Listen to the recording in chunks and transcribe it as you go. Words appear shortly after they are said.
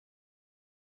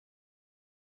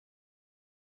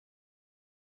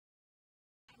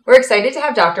We're excited to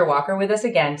have Dr. Walker with us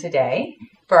again today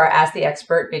for our Ask the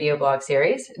Expert video blog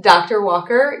series. Dr.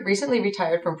 Walker recently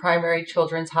retired from Primary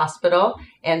Children's Hospital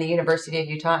and the University of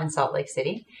Utah in Salt Lake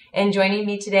City. And joining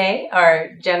me today are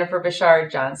Jennifer Bouchard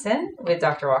Johnson with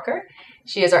Dr. Walker.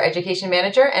 She is our education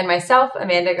manager, and myself,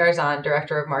 Amanda Garzon,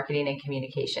 Director of Marketing and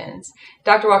Communications.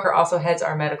 Dr. Walker also heads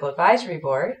our medical advisory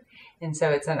board, and so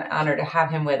it's an honor to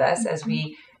have him with us as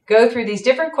we go through these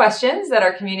different questions that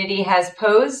our community has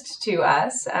posed to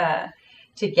us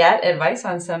to get advice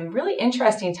on some really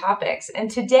interesting topics. And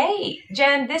today,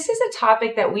 Jen, this is a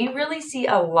topic that we really see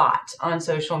a lot on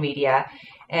social media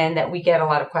and that we get a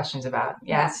lot of questions about.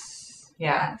 Yes.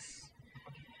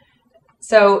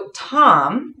 So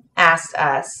Tom asked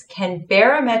us, can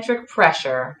barometric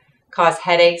pressure cause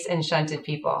headaches in shunted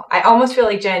people? I almost feel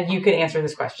like, Jen, you could answer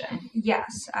this question.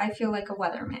 Yes, I feel like a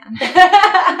weatherman.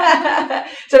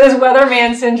 So this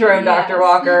weatherman syndrome, yes. Dr.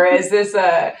 Walker, is this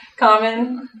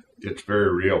common? It's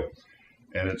very real,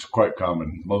 and it's quite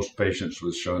common. Most patients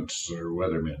with shunts are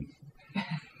weathermen.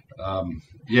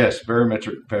 Yes,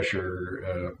 barometric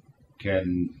pressure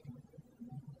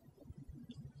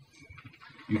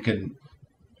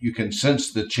you can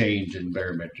sense the change in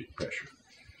barometric pressure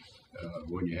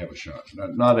when you have a shunt.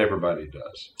 Not everybody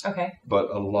does. Okay. But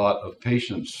a lot of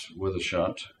patients with a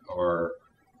shunt are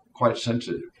quite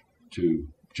sensitive to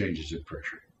changes in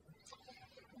pressure.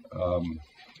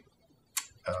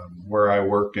 Where I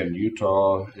work in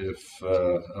Utah, if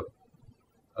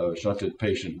a shunted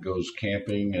patient goes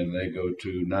camping and they go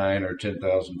to 9,000 or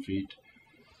 10,000 feet,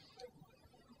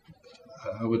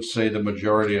 I would say the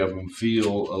majority of them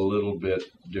feel a little bit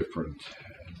different.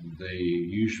 They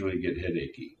usually get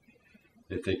headachy.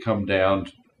 If they come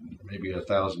down maybe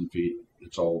 1,000 feet,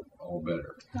 it's all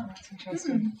better. Oh, that's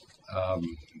interesting.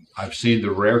 I've seen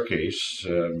the rare case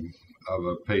of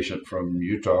a patient from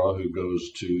Utah who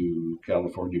goes to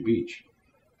California Beach,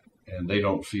 and they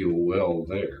don't feel well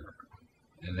there,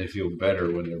 and they feel better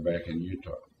when they're back in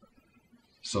Utah.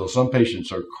 So some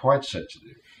patients are quite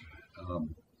sensitive.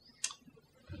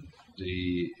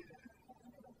 The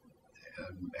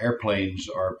airplanes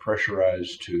are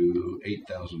pressurized to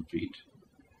 8,000 feet.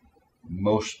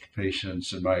 Most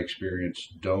patients, in my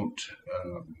experience,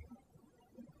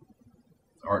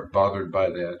 aren't bothered by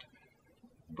that,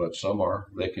 but some are.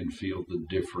 They can feel the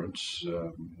difference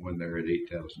when they're at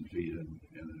 8,000 feet in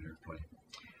an airplane.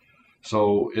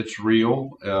 So it's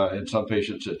real. In some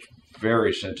patients, it's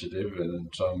very sensitive, and in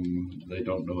some, they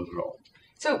don't know it at all.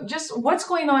 So just what's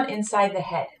going on inside the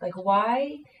head? Like,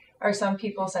 why are some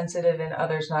people sensitive and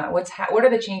others not? What are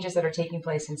the changes that are taking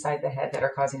place inside the head that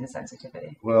are causing the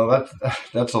sensitivity? Well,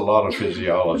 that's a lot of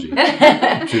physiology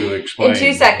to explain. In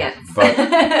 2 seconds.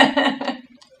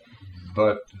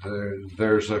 But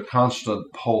there's a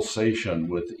constant pulsation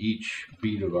with each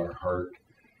beat of our heart,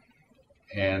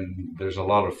 and there's a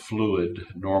lot of fluid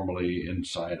normally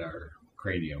inside our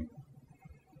cranium.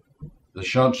 The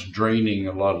shunt's draining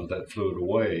a lot of that fluid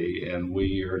away, and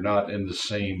we are not in the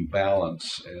same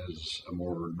balance as a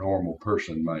more normal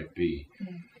person might be.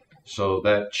 Mm. So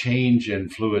that change in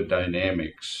fluid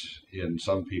dynamics in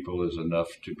some people is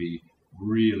enough to be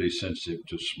really sensitive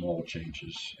to small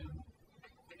changes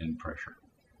in pressure.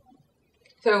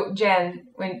 So, Jen,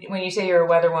 when you say you're a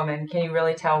weather woman, can you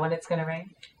really tell when it's going to rain?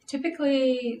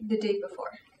 Typically the day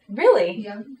before. Really?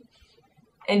 Yeah.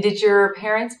 And did your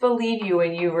parents believe you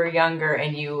when you were younger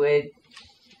and you would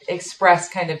express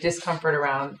kind of discomfort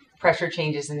around pressure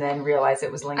changes and then realize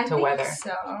it was linked to weather? I think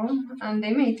so.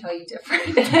 They may tell you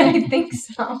different. I think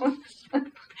so. Because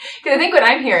I think what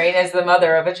I'm hearing as the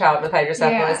mother of a child with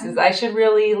hydrocephalus is I should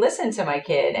really listen to my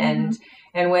kid and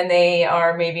when they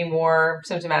are maybe more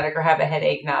symptomatic or have a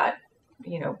headache, not,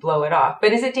 blow it off.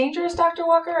 But is it dangerous, Dr.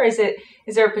 Walker? Or is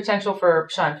there a potential for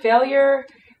shunt failure?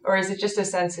 Or is it just a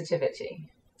sensitivity?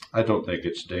 I don't think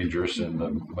it's dangerous in the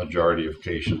majority of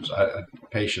patients.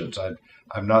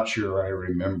 I'm not sure I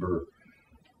remember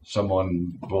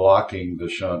someone blocking the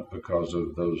shunt because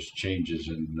of those changes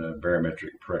in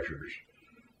barometric pressures.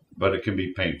 But it can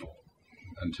be painful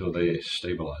until they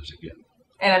stabilize again.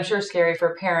 And I'm sure scary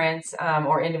for parents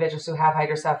or individuals who have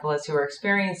hydrocephalus who are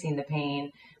experiencing the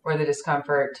pain or the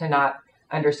discomfort to not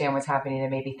understand what's happening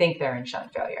and maybe think they're in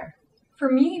shunt failure. For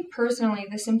me personally,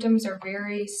 the symptoms are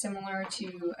very similar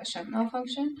to a shunt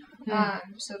malfunction.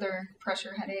 So they're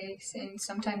pressure headaches and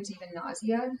sometimes even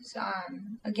nausea.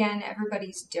 Again,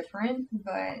 everybody's different,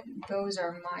 but those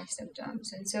are my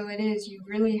symptoms. And so you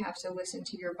really have to listen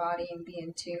to your body and be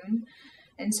in tune.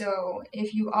 And so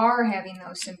if you are having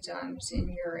those symptoms and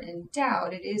you're in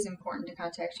doubt, it is important to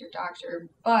contact your doctor.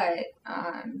 But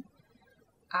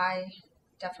I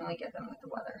definitely get them with the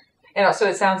weather. And also,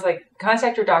 it sounds like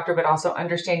contact your doctor, but also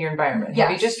understand your environment.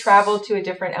 Have you just traveled to a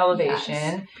different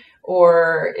elevation,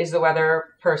 or is the weather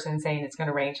person saying it's going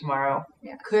to rain tomorrow?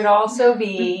 Could also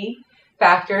be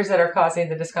factors that are causing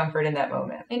the discomfort in that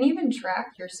moment. And even track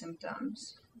your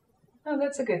symptoms. Oh,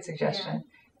 that's a good suggestion.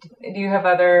 Do you have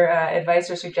other advice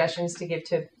or suggestions to give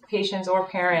to patients or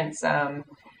parents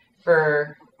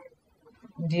for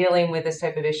dealing with this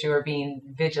type of issue or being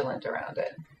vigilant around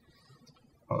it?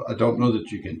 I don't know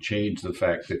that you can change the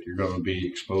fact that you're going to be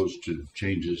exposed to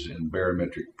changes in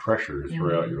barometric pressure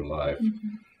throughout your life.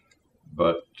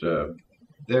 But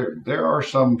there are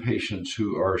some patients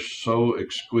who are so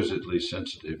exquisitely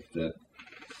sensitive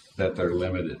that they're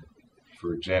limited.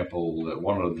 For example, at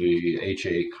one of the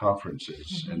HA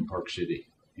conferences in Park City,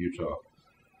 Utah,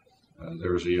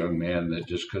 there was a young man that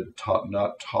just could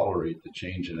not tolerate the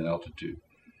change in altitude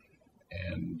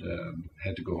and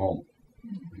had to go home.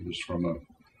 He was from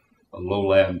a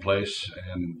lowland place,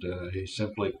 and he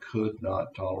simply could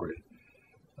not tolerate it.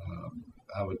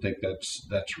 I would think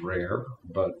that's rare,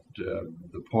 but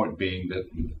the point being that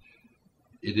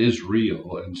it is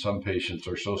real, and some patients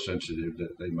are so sensitive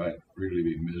that they might really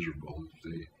be miserable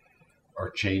if they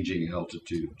are changing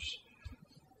altitudes.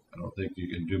 I don't think you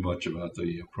can do much about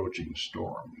the approaching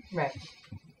storm. Right.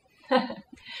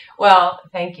 Well,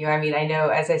 thank you. I mean, I know,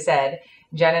 as I said,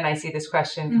 Jen and I see this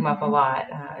question come up a lot,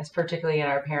 particularly in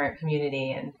our parent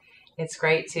community, and it's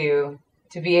great to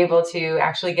be able to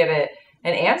actually get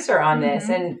an answer on this.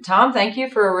 And Tom, thank you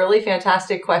for a really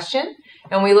fantastic question,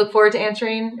 and we look forward to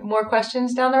answering more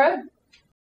questions down the road.